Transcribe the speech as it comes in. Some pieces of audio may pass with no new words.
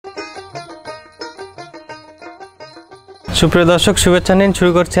সুপ্রিয় দর্শক, শুভেচ্ছা নিন।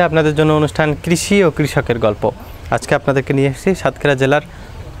 শুরু করছে আপনাদের জন্য অনুষ্ঠান কৃষি ও কৃষকের গল্প। আজকে আপনাদেরকে নিয়ে এসেছি সাতক্ষীরা জেলার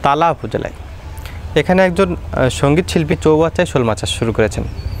তালা উপজেলায়। এখানে একজন সঙ্গীত শিল্পী চৌবাচ্চায় শোল মাছ চাষ শুরু করেছেন।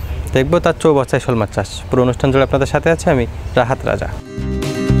 দেখব তার চৌবাচ্চায় শোল মাছ চাষ। পুরো অনুষ্ঠান জুড়ে আপনাদের সাথে আছে আমি রাহাত রাজা।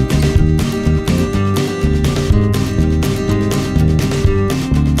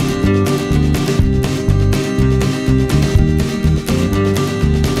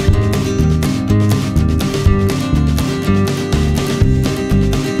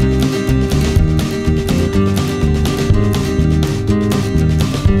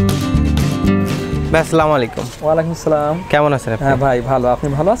 আসসালামু আলাইকুম। ওয়ালাইকুম আসসালাম। কেমন আছেন আপনি? হ্যাঁ ভাই, ভালো। আপনি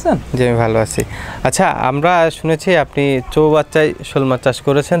ভালো আছেন? জি, আমি ভালো আছি। আচ্ছা, আমরা শুনেছি আপনি চৌবাচ্চায় শোল মাছ চাষ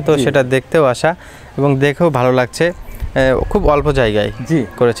করেছেন, তো সেটা দেখতেও আসা এবং দেখেও ভালো লাগছে। খুব অল্প জায়গায় জি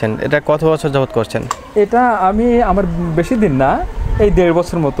করেছেন। এটা কত বছর যাবত করছেন? এটা আমার বেশি দিন না, এই 1.5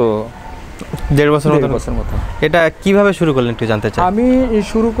 বছর মতো। 1.5 বছর মতো। এটা কিভাবে শুরু করলেন একটু জানতে চাই। আমি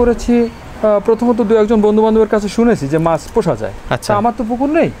শুরু করেছি প্রথমত 2-1 বন্ধু বান্ধবের কাছে শুনেছি যে মাছ পোষা যায়। আচ্ছা, আমার তো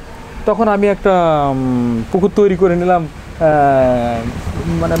পুকুর নেই, তখন আমি একটা পুকুর তৈরি করে নিলাম,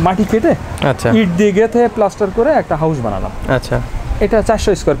 মানে মাটি কেটে আচ্ছা ইট দিয়ে গেঁথে প্লাস্টার করে একটা হাউস বানালাম। আচ্ছা, এটা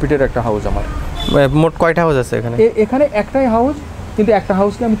 400 স্কোয়ার ফিটের একটা হাউস। আমার মোট কয়টা হাউস আছে এখানে? এখানে একটাই হাউস, কিন্তু একটা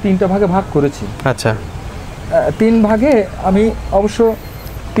হাউসকে আমি 3টা ভাগে ভাগ করেছি। আচ্ছা, 3 ভাগে আমি অবশ্য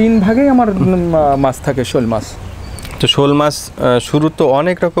 3 ভাগেই আমার মাছ থাকে, শোল মাছ। তো শোল মাছ শুরু তো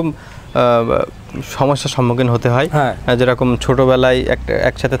অনেক রকম সমস্যার সম্মুখীন হতে হয়। যেরকম ছোটবেলায়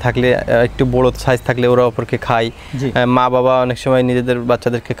একসাথে থাকলে, একটু বড় সাইজ থাকলে ওরা অপরকে খায়, মা বাবা অনেক সময় নিজেদের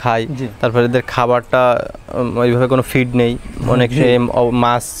বাচ্চাদেরকে খায়, তারপরে এদের খাবারটা ওইভাবে কোনো ফিড নেই, অনেক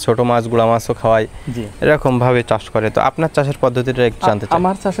মাছ, ছোট মাছ, গুঁড়া মাছও খাওয়ায়, এরকম ভাবে চাষ করে। তো আপনার চাষের পদ্ধতিটা একটু জানতে চাই।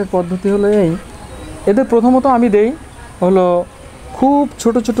 আমার চাষের পদ্ধতি হলো এই, এদের প্রথমত আমি দেই হলো খুব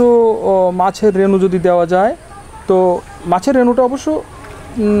ছোট ছোট মাছের রেণু যদি দেওয়া যায়, তো মাছের রেণুটা অবশ্য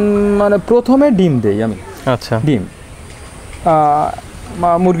মানে প্রথমে ডিম দেই আমি। আচ্ছা, ডিম,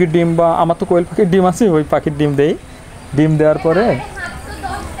 মুরগির ডিম বা আমার তো কোয়েল পাখির ডিম আছে, ওই পাখির ডিম দেই। ডিম দেওয়ার পরে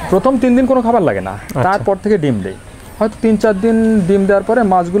প্রথম 3 দিন কোনো খাবার লাগে না, তারপর থেকে ডিম দেই। হয়তো 3-4 দিন ডিম দেওয়ার পরে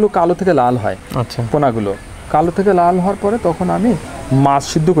মাছগুলো কালো থেকে লাল হয়। আচ্ছা, পোনাগুলো কালো থেকে লাল হওয়ার পরে তখন আমি মাছ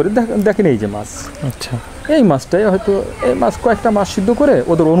সিদ্ধ করে দেখেন এই যে মাছ। আচ্ছা, এই মাছটাই হয়তো এই মাছ কয়েকটা মাছ সিদ্ধ করে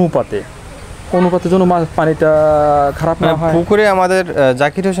ওদের অনুপাতে যেন মাছ পানিটা খারাপ না হয়। পুকুরে আমাদের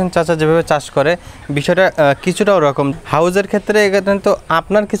জাকির হোসেন চাচা যেভাবে চাষ করে বিষয়টা কিছুটা ওরকম। হাউজের ক্ষেত্রে এখানে তো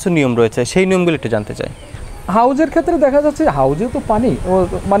আপনার কিছু নিয়ম রয়েছে, সেই নিয়মগুলো একটু জানতে চাই। হাউজের ক্ষেত্রে দেখা যাচ্ছে হাউজে তো পানি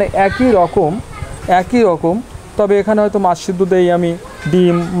মানে একই রকম, তবে এখানে হয়তো মাছ সিদ্ধ দেই আমি,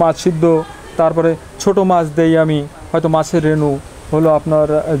 ডিম, মাছ সিদ্ধ, তারপরে ছোট মাছ দেই আমি, হয়তো মাছের রেণু হলো আপনার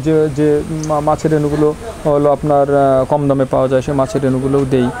যে মাছের রেণুগুলো হলো আপনার কম দামে পাওয়া যায়, সেই মাছের রেণুগুলোও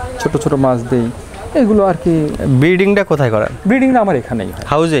দেই, ছোট ছোট মাছ দেই, এগুলো আর কি। ব্রিডিংটা কোথায় করেন? ব্রিডিংটা আমার এখানেই হয়,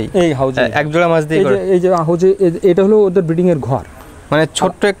 হাউজেই। এই হাউজে এক জোড়া মাছ দিয়ে এই যে হাউজে, এটা হলো ওদের ব্রিডিং এর ঘর। মানে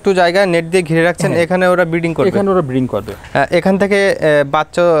ছোট্ট একটু জায়গা নেট দিয়ে ঘিরে রাখছেন, এখানে ওরা ব্রিডিং করবে। এখানে ওরা ব্রিডিং করবে। এখান থেকে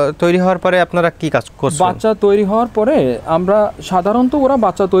বাচ্চা তৈরি হওয়ার পরে আপনারা কি কাজ করছেন? বাচ্চা তৈরি হওয়ার পরে আমরা সাধারণত ওরা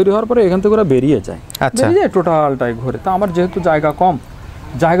বাচ্চা তৈরি হওয়ার পরে এখান থেকে ওরা বেরিয়ে যায়। আচ্ছা, বেরিয়ে টোটালটাই ঘুরে। তা আমার যেহেতু জায়গা কম,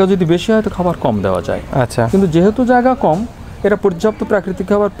 জায়গা যদি বেশি হয় তো খাবার কম দেওয়া যায়। আচ্ছা, কিন্তু যেহেতু জায়গা কম, এরা পর্যাপ্ত প্রাকৃতিক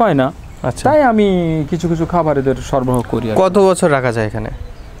খাবার পায় না। আচ্ছা, তাই আমি কিছু কিছু খাবার এদের সরবরাহ করি। কত বছর রাখা যায় এখানে?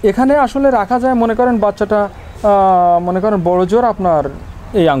 এখানে আসলে রাখা যায়, মনে করেন বাচ্চাটা মনে করেন বড় জোর আপনার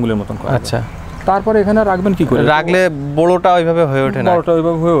এই আঙ্গুলের মতন। আচ্ছা, তারপরে এখানে রাখবেন কি করে? রাখলে বড়টা ওইভাবে হয়ে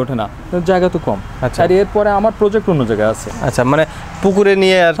ওঠে না, জায়গা তো কম। আচ্ছা, আর এরপরে আমার প্রজেক্ট অন্য জায়গায় আছে। আচ্ছা, মানে পুকুরে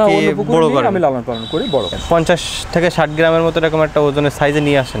নিয়ে আর কি বড় করে আমি লালন পালন করি। বড় 50 থেকে 60 গ্রামের মতো এরকম একটা ওজনের সাইজে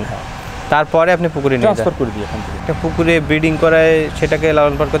নিয়ে আসেন, তারপরে আপনি পুকুরে নিয়ে ট্রান্সফার করে দিই। এখান থেকে একটা পুকুরে ব্রিডিং করায় সেটাকে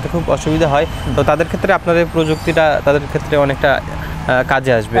লালন পালন করতে খুব অসুবিধা হয়, তো তাদের ক্ষেত্রে আপনার এই প্রযুক্তিটা তাদের ক্ষেত্রে অনেকটা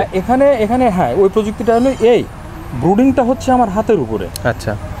কাজে আসবে। এখানে হ্যাঁ, ওই প্রযুক্তিটা হলো এই ব্রুডিংটা হচ্ছে আমার হাতের উপরে।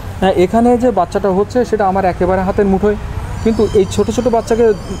 আচ্ছা, হ্যাঁ, এখানে যে বাচ্চাটা হচ্ছে সেটা আমার একেবারে হাতের মুঠোয়, কিন্তু এই ছোট ছোট বাচ্চাকে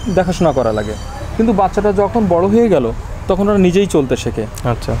দেখাশোনা করা লাগে। কিন্তু বাচ্চাটা যখন বড় হয়ে গেল তখন ওরা নিজেই চলতে শেখে।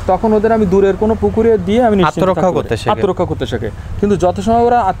 আচ্ছা, তখন ওদের আমি দূরের কোনো পুকুরে দিয়ে আমি আত্মরক্ষা করতে শেখে। কিন্তু যত সময়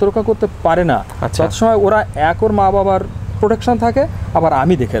ওরা আত্মরক্ষা করতে পারে না, তত সময় ওরা ওর মা বাবার প্রোটেকশন থাকে, আবার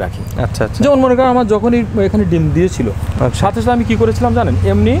আমি দেখে রাখি। আচ্ছা, যেমন মনে করেন আমার যখনই এখানে ডিম দিয়েছিল, সাথে সাথে আমি কি করেছিলাম জানেন?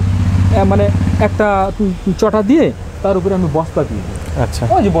 এমনি মানে একটা চটা দিয়ে তার উপরে আমি বস্তা দিয়ে দিই। আচ্ছা,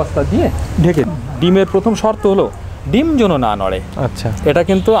 ওই যে বস্তা দিয়ে ঢেকে। ডিমের প্রথম শর্ত হলো ডিম যেন না নড়ে। আচ্ছা, এটা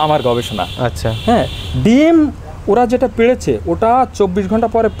কিন্তু আমার গবেষণা। আচ্ছা, হ্যাঁ, ডিম ওরা যেটা পেড়েছে ওটা 24 ঘন্টা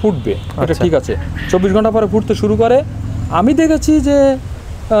পরে ফুটবে, এটা ঠিক আছে। 24 ঘন্টা পরে ফুটতে শুরু করে। আমি দেখেছি যে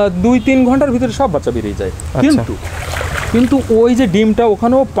 2-3 ঘন্টার ভিতরে সব বাচ্চা বেরিয়ে যায়। কিন্তু ওই যে ডিমটা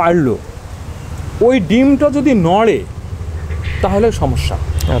ওখানেও পারলো, ওই ডিমটা যদি নড়ে তাহলে সমস্যা।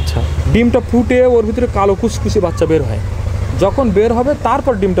 আচ্ছা, ডিমটা ফুটে ওর ভিতরে কালো কুচকুচি বাচ্চা বের হয়, যখন বের হবে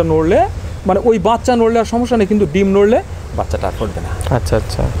তারপর ডিমটা নড়লে, মানে ওই বাচ্চা নড়লে আর সমস্যা নেই, কিন্তু ডিম নড়লে বাচ্চাটা আর ফুটবে না। আচ্ছা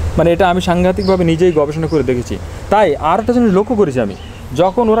আচ্ছা, মানে এটা আমি সাংঘাতিকভাবে নিজেই গবেষণা করে দেখেছি। তাই আর একটা জিনিস লক্ষ্য করেছি আমি,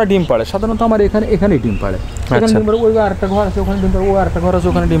 যখন ওরা ডিম পাড়ে, সাধারণত আমার এখানেই ডিম পাড়ে, এখানে ডিম পাড়ে, ওই আরেকটা ঘর আছে ওখানে ডিম পাড়ে, ওই আরেকটা ঘর আছে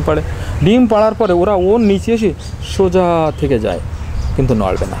ওখানে ডিম পাড়ে। ডিম পাড়ার পরে ওরা ওর নিচে এসে সোজা থেকে যায়, কিন্তু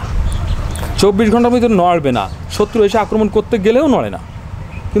নড়বে না। 24 ঘন্টার ভিতরে নড়বে না, শত্রু এসে আক্রমণ করতে গেলেও নড়ে না,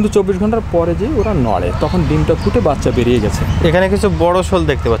 কিন্তু 24 ঘন্টার পরে যে ওরা নড়ে, তখন ডিমটা ফুটে বাচ্চা বেরিয়ে গেছে। এখানে কিছু বড় শোল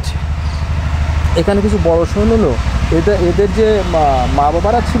দেখতে পাচ্ছি। এখানে কিছু বড় শোল হলো, এদের যে মা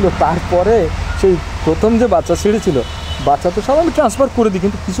বাবারা ছিল, তারপরে সেই প্রথম যে বাচ্চা ছেড়েছিল, বাচ্চা তো সব আমি ট্রান্সফার করে দিই,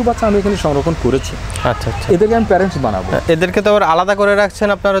 কিন্তু কিছু বাচ্চা আমি এখানে সংরক্ষণ করেছি। আচ্ছা আচ্ছা, এদেরকে আমি প্যারেন্টস বানাবো। এদেরকে তো আবার আলাদা করে রাখছেন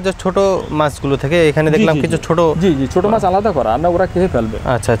আপনারা যে ছোট মাছগুলো থেকে? এখানে দেখলাম কিছু ছোট, জি জি, ছোট মাছ আলাদা করা, না ওরা খেয়ে ফেলবে।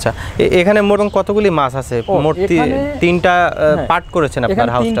 আচ্ছা আচ্ছা, এখানে মোট কতগুলি মাছ আছে? মোট 3টা পার্ট করেছেন আপনার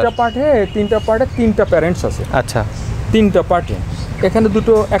হাউসটা? 3টা পার্টে 3টা প্যারেন্টস আছে। আচ্ছা, 3টা পার্টে, এখানে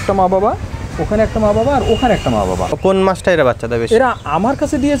দুটো, একটা মা বাবা, ওখানে একটা মা বাবা, আর ওখানে একটা মা বাবা। কোন মাছটা এরা বাচ্চা দেবে? এরা আমার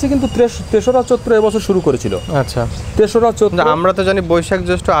কাছে দিয়েছে কিন্তু তেসরা চৈত্র এবছর শুরু করেছিল। আচ্ছা, তেসরা চৈত্র, আমরা তো জানি বৈশাখ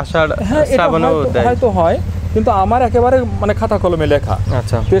জ্যৈষ্ঠ আষাঢ় শ্রাবণও দেয়, হয়তো হয়, কিন্তু আমার একেবারে মানে খাতা কলমে লেখা।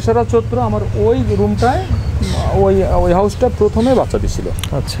 আচ্ছা, তেসরা চৈত্র আমার ওই রুমটায়, ওই হাউসটা প্রথমে বাচ্চা দিছিল।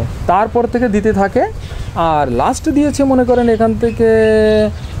 আচ্ছা, তারপর থেকে দিতে থাকে, আর লাস্ট দিয়েছে মনে করেন এখান থেকে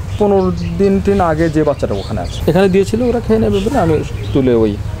 15 দিন আগে যে বাচ্চাটা ওখানে আছে, এখানে দিয়েছিল, ওরা খেয়ে নেবে বলে আমি তুলে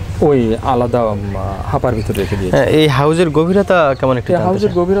ওই আলাদা হাপার ভিতরে রেখে দিয়েছি। এই হাউসের গভীরতা কেমন? একটু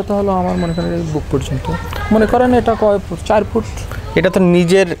হাউসের গভীরতা হলো আমার মনে করেন এই বুক পর্যন্ত, মনে করেন এটা 4 ফুট। এটা তো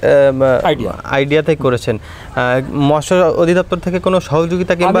নিজের আইডিয়াতেই করেছেন? মৎস্য অধিদপ্তর থেকে কোনো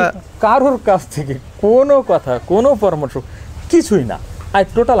সহযোগিতা কিংবা কারোর কাছ থেকে কোনো কথা, কোনো পরামর্শ কিছুই না,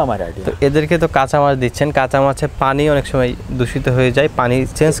 টোটাল আমার আইডিয়া। তো এদেরকে তো কাঁচা মাছ দিচ্ছেন, কাঁচা মাছের পানি অনেক সময় দূষিত হয়ে যায়, পানি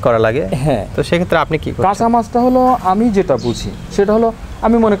চেঞ্জ করা লাগে। হ্যাঁ, তো সেক্ষেত্রে আপনি কি করছেন? কাঁচা মাছটা হলো, আমি যেটা বুঝি সেটা হলো,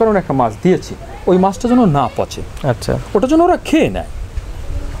 আমি মনে করেন একটা মাছ দিয়েছি, ওই মাছটা যেন না পচে। আচ্ছা, ওটা যেন ওরা খেয়ে নেয়।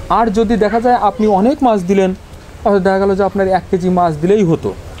 আর যদি দেখা যায় আপনি অনেক মাছ দিলেন, দেখা গেল যে আপনার 1 কেজি মাছ দিলেই হতো,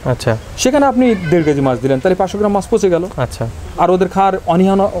 আচ্ছা, সেখানে আপনি 1.5 কেজি মাছ দিলেন, তাহলে 500 গ্রাম মাছ পচে গেল। আচ্ছা, আর ওদের খাওয়ার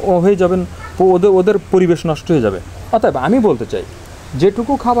অনীহা হয়ে যাবেন, ওদের পরিবেশ নষ্ট হয়ে যাবে। অতএব আমি বলতে চাই,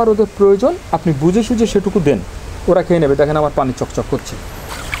 যেটুকু খাবার ওদের প্রয়োজন আপনি বুঝে সুঝে সেটুকু দেন, ওরা খেয়ে নেবে। দেখেন আমার পানি চকচক করছে,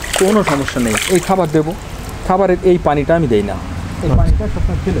 কোনো সমস্যা নেই। এই খাবার দেবো, খাবারের এই পানিটা আমি দেই না, এই পানিটা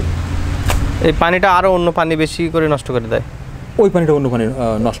সবসময় ফেলে। এই পানিটা আরও অন্য পানি বেশি করে নষ্ট করে দেয়? ওই পানিটা অন্য পানি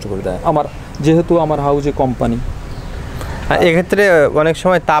নষ্ট করে দেয়। যেহেতু আমার হাউজে কোম্পানি, এক্ষেত্রে অনেক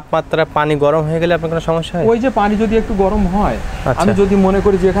সময় তাপমাত্রা পানি গরম হয়ে গেলে আপনার কোনো সমস্যা হয়? ওই যে পানি যদি একটু গরম হয়, আমি যদি মনে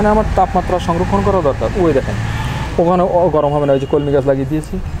করি যে এখানে আমার তাপমাত্রা সংরক্ষণ করা দরকার, ওই দেখেন ওখানে গরম হবে না। ওই যে কলমি গাছ লাগিয়ে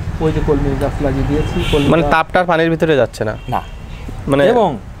দিয়েছি, ওই যে কলমি গাছ লাগিয়ে দিয়েছি, মানে তাপটা পানির ভিতরে যাচ্ছে না? না, মানে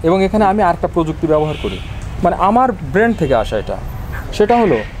এবং এখানে আমি আরেকটা প্রযুক্তি ব্যবহার করি, মানে আমার ব্রেন থেকে আসা এটা, সেটা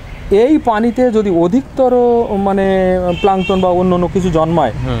হলো এই পানিতে যদি অধিকতর মানে প্লাঙ্কটন বা অন্য কিছু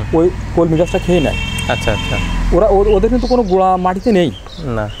জন্মায়, ওই কলমি গাছটা খেয়ে নেয়। আচ্ছা আচ্ছা, ওদের কিন্তু কোনো গোড়া মাটিতে নেই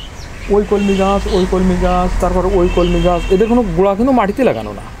না। ওই কলমি গাছ, তারপর ওই কলমি গাছ, এদের কোনো গোড়া কিন্তু মাটিতে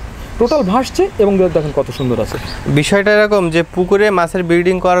লাগানো না, টোটাল ভাসছে। এবং দেখেন কত সুন্দর আছে। বিষয়টা এরকম যে পুকুরে মাছের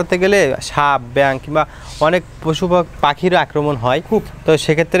ব্রিডিং করাতে গেলে সাপ, ব্যাঙ কিংবা অনেক পশু পাখির আক্রমণ হয় খুব। তো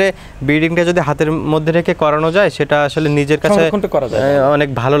সেক্ষেত্রে ব্রিডিংটা যদি হাতের মধ্যে রেখে করানো যায়, সেটা আসলে নিজের কাছে অনেক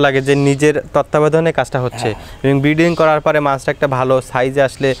ভালো লাগে যে নিজের তত্ত্বাবধানে কাজটা হচ্ছে। এবং ব্রিডিং করার পরে মাছটা একটা ভালো সাইজে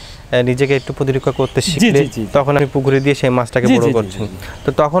আসলে নিজেকে একটু প্রতিরক্ষা করতে শিখলে তখন আপনি পুকুরে দিয়ে সেই মাছটাকে বড় করছেন। তো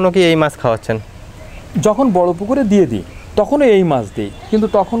তখনও কি এই মাছ খাওয়াচ্ছেন? যখন বড় পুকুরে দিয়ে দিই তখনও এই মাছ দিই, কিন্তু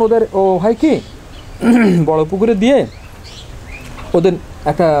তখন ওদের হয় কি, বড় পুকুরে দিয়ে ওদের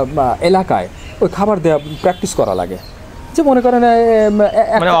একটা এলাকায় ওই খাবার দেওয়া প্র্যাকটিস করা লাগে, যে মনে করেন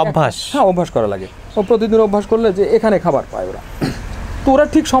অভ্যাস। হ্যাঁ, অভ্যাস করা লাগে। ও প্রতিদিন অভ্যাস করলে যে এখানে খাবার পায় ওরা, তো ওরা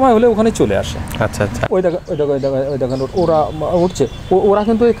ঠিক সময় হলে ওখানে চলে আসে। আচ্ছা আচ্ছা, ওই দেখেন ওরা উঠছে, ওরা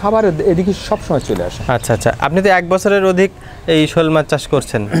কিন্তু এই খাবারের এদিকে সবসময় চলে আসে। আচ্ছা আচ্ছা, আপনি তো 1 বছরের অধিক এই শোল মাছ চাষ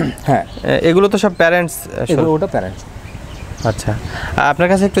করছেন। হ্যাঁ, এগুলো তো সব প্যারেন্টস? ওটা প্যারেন্টস। আচ্ছা, আপনার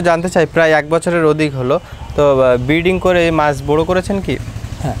কাছে একটু জানতে চাই, প্রায় 1 বছরের অধিক হলো, তো ব্রিডিং করে মাছ বড় করেছেন কি?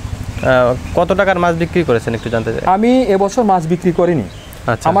 হ্যাঁ। কত টাকার মাছ বিক্রি করেছেন একটু জানতে চাই। আমি এবছর মাছ বিক্রি করিনি।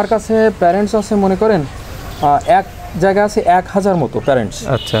 আচ্ছা, আমার কাছে প্যারেন্টস আছে মনে করেন এক জায়গা আছে 1000 মতো প্যারেন্টস।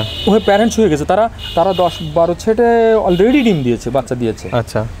 আচ্ছা, ওই প্যারেন্টস হয়ে গেছে, তারা 10-12 ছেটে অলরেডি ডিম দিয়েছে, বাচ্চা দিয়েছে।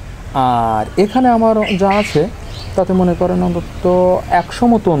 আচ্ছা, আর এখানে আমার যা আছে তাতে মনে করেন অন্তত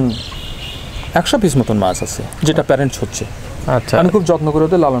 100 পিস মতন মাছ আছে, যেটা প্যারেন্টস হচ্ছে। আচ্ছা, আমি খুব যত্ন করে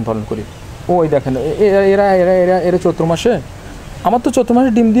ওদের লালন পালন করি। ওই দেখেন এরা চৈত্র মাসে, আমার তো চৈত্র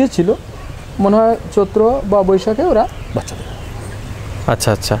মাসে ডিম দিয়েছিল, মনে হয় চৈত্র বা বৈশাখে ওরা বাচ্চা দেবে। আচ্ছা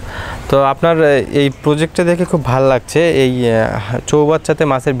আচ্ছা, তো আপনার এই প্রজেক্টটা দেখে খুব ভালো লাগছে, এই চৌবাচ্চাতে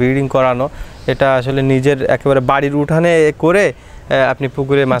মাছের ব্রিডিং করানো, এটা আসলে নিজের একেবারে বাড়ির উঠানে করে আপনি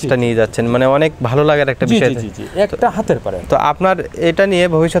পুকুরে মাছটা নিয়ে যাচ্ছেন, মানে অনেক ভালো লাগার একটা বিষয়, একটা হাতের পারে। তো আপনার এটা নিয়ে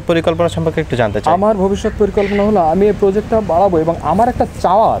ভবিষ্যৎ পরিকল্পনা সম্পর্কে একটু জানতে চাই। আমার ভবিষ্যৎ পরিকল্পনা হলো আমি এই প্রজেক্টটা বাড়াবো, এবং আমার একটা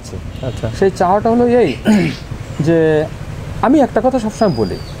চাওয়া আছে। আচ্ছা, সেই চাওয়াটা হলো এই যে আমি একটা কথা সবসময়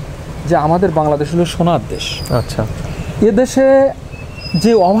বলি যে আমাদের বাংলাদেশ হলো সোনার দেশ। আচ্ছা, এ দেশে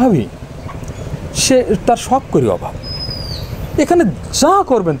যে অভাবী সে তার শখ করি অভাব, এখানে যা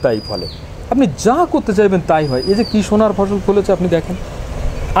করবেন তাই ফলে, আপনি যা করতে চাইবেন তাই হয়। এই যে কী সোনার ফসল ফলেছে আপনি দেখেন।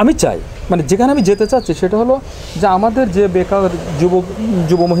 আমি চাই, মানে যেখানে আমি যেতে চাচ্ছি সেটা হলো যে আমাদের যে বেকার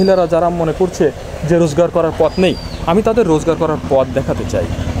যুব মহিলারা যারা মনে করছে যে রোজগার করার পথ নেই, আমি তাদের রোজগার করার পথ দেখাতে চাই।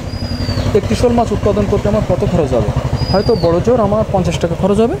 একটি শোল মাছ উৎপাদন করতে আমার কত খরচ হবে? হয়তো বড় জোর আমার 50 টাকা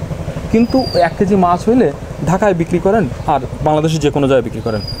খরচ হবে, কিন্তু 1 কেজি মাছ হইলে ঢাকায় বিক্রি করেন আর বাংলাদেশে যে কোনো জায়গায় বিক্রি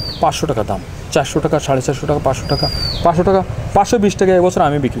করেন 500 টাকা দাম, 400 টাকা, 450 টাকা, 500 টাকা, 520 টাকা এবছর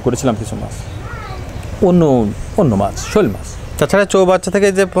আমি বিক্রি করেছিলাম কিছু মাছ, অন্য মাছ, শোল মাছ। তাছাড়া চৌবাচ্চা থেকে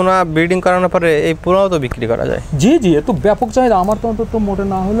যে পোনা ব্রিডিং করানোর পরে এই পোনাও তো বিক্রি করা যায়। জি জি, এত ব্যাপক চাহিদা। আমার তো অন্তত মোটে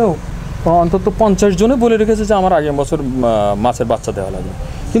না হলেও অন্তত 50 জনে বলে রেখেছে যে আমার আগের বছর মাছের বাচ্চা দেওয়া লাগবে।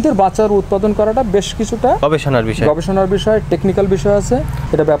 কিন্তু এর বাচ্চার উৎপাদন করাটা বেশ কিছুটা গবেষণার বিষয়, টেকনিক্যাল বিষয় আছে।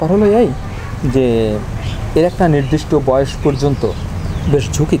 এটা ব্যাপার হলো এই যে এর একটা নির্দিষ্ট বয়স পর্যন্ত বেশ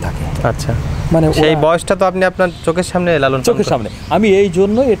ঝুঁকি থাকে। আচ্ছা, মানে সেই বয়সটা তো আপনি আপনার চোখের সামনে লালন, চোখের সামনে, আমি এই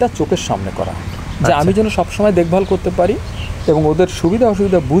জন্য এটা চোখের সামনে করা, যে আমি যেন সবসময় দেখভাল করতে পারি এবং ওদের সুবিধা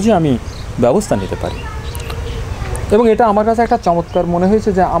অসুবিধা বুঝে আমি ব্যবস্থা নিতে পারি। এবং এটা আমার কাছে একটা চমৎকার মনে হয়েছে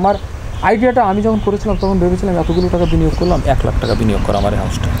যে আমার আইডিয়াটা আমি যখন করেছিলাম তখন ভেবেছিলাম এতগুলো টাকা বিনিয়োগ করলাম, 1 লাখ টাকা বিনিয়োগ করা আমার এই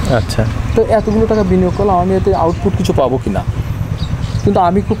হাউসটা। আচ্ছা, তো এতগুলো টাকা বিনিয়োগ করলাম, আমি এতে আউটপুট কিছু পাবো কি না। কিন্তু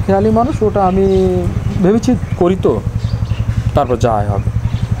আমি খুব খেয়ালি মানুষ, ওটা আমি ভেবেছি করি, তো তারপর যা হবে।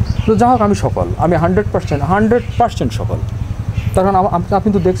 তো যা হোক, আমি সফল, আমি 100% সফল। তার কারণ আপনি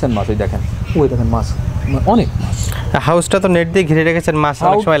তো দেখছেন মাছ, ওই দেখেন, ওই দেখেন মাছ, অনেক মাছ। হাউসটা তো নেট দিয়ে ঘিরে রেখেছেন, মাছ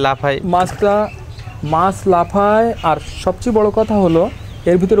অনেক সময় লাফায়, মাছ লাফায়। আর সবচেয়ে বড় কথা হলো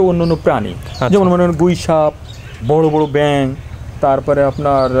এর ভিতরে অন্য প্রাণী, যেমন মনে হয় গুই সাপ, বড় বড় ব্যাঙ, তারপরে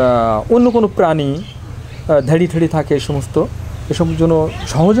আপনার অন্য কোনো প্রাণী ধাড়ি ঠাড়ি থাকে, এসব জন্য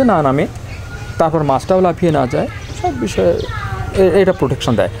সহজে না নামে, তারপর মাছটাও লাফিয়ে না যায়, সব বিষয়ে এটা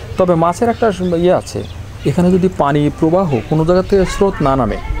প্রোটেকশন দেয়। তবে মাছের একটা ইয়ে আছে, এখানে যদি পানি প্রবাহ কোনো জায়গা থেকে স্রোত না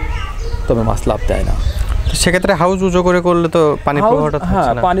নামে তবে মাছ লাভ দেয় না। সেক্ষেত্রে হাউস উঁচু করে করলে তো পানি প্রবাহটা,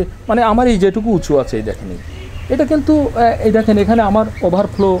 হ্যাঁ, পানি মানে আমার এই যেটুকু উঁচু আছে এই দেখেন, এটা কিন্তু এই দেখেন এখানে আমার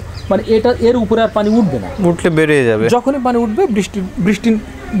ওভারফ্লো, মানে এটা এর উপরে আর পানি উঠবে না, উঠলে বেরিয়ে যাবে। যখনই পানি উঠবে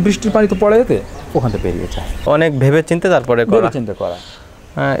বৃষ্টির পানি তো পড়ে যেতে, ওখান থেকে বেরিয়ে যায়। অনেক ভেবে চিন্তে তারপরে করা।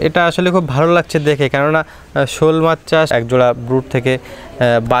 এটা আসলে খুব ভালো লাগছে দেখে, কেননা শোল মাছ চাষ, একজোড়া ব্রুড থেকে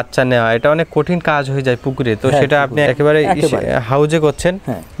বাচ্চা নেওয়া, এটা অনেক কঠিন কাজ হয়ে যায় পুকুরে, তো সেটা আপনি একেবারে হাউজে করছেন,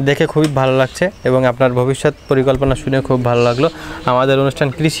 দেখে খুবই ভালো লাগছে এবং আপনার ভবিষ্যৎ পরিকল্পনা শুনে খুব ভালো লাগলো। আমাদের অনুষ্ঠান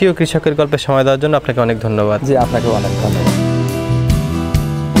কৃষি ও কৃষকের গল্পে সময় দেওয়ার জন্য আপনাকে অনেক ধন্যবাদ। জি, আপনাকে অনেক ধন্যবাদ।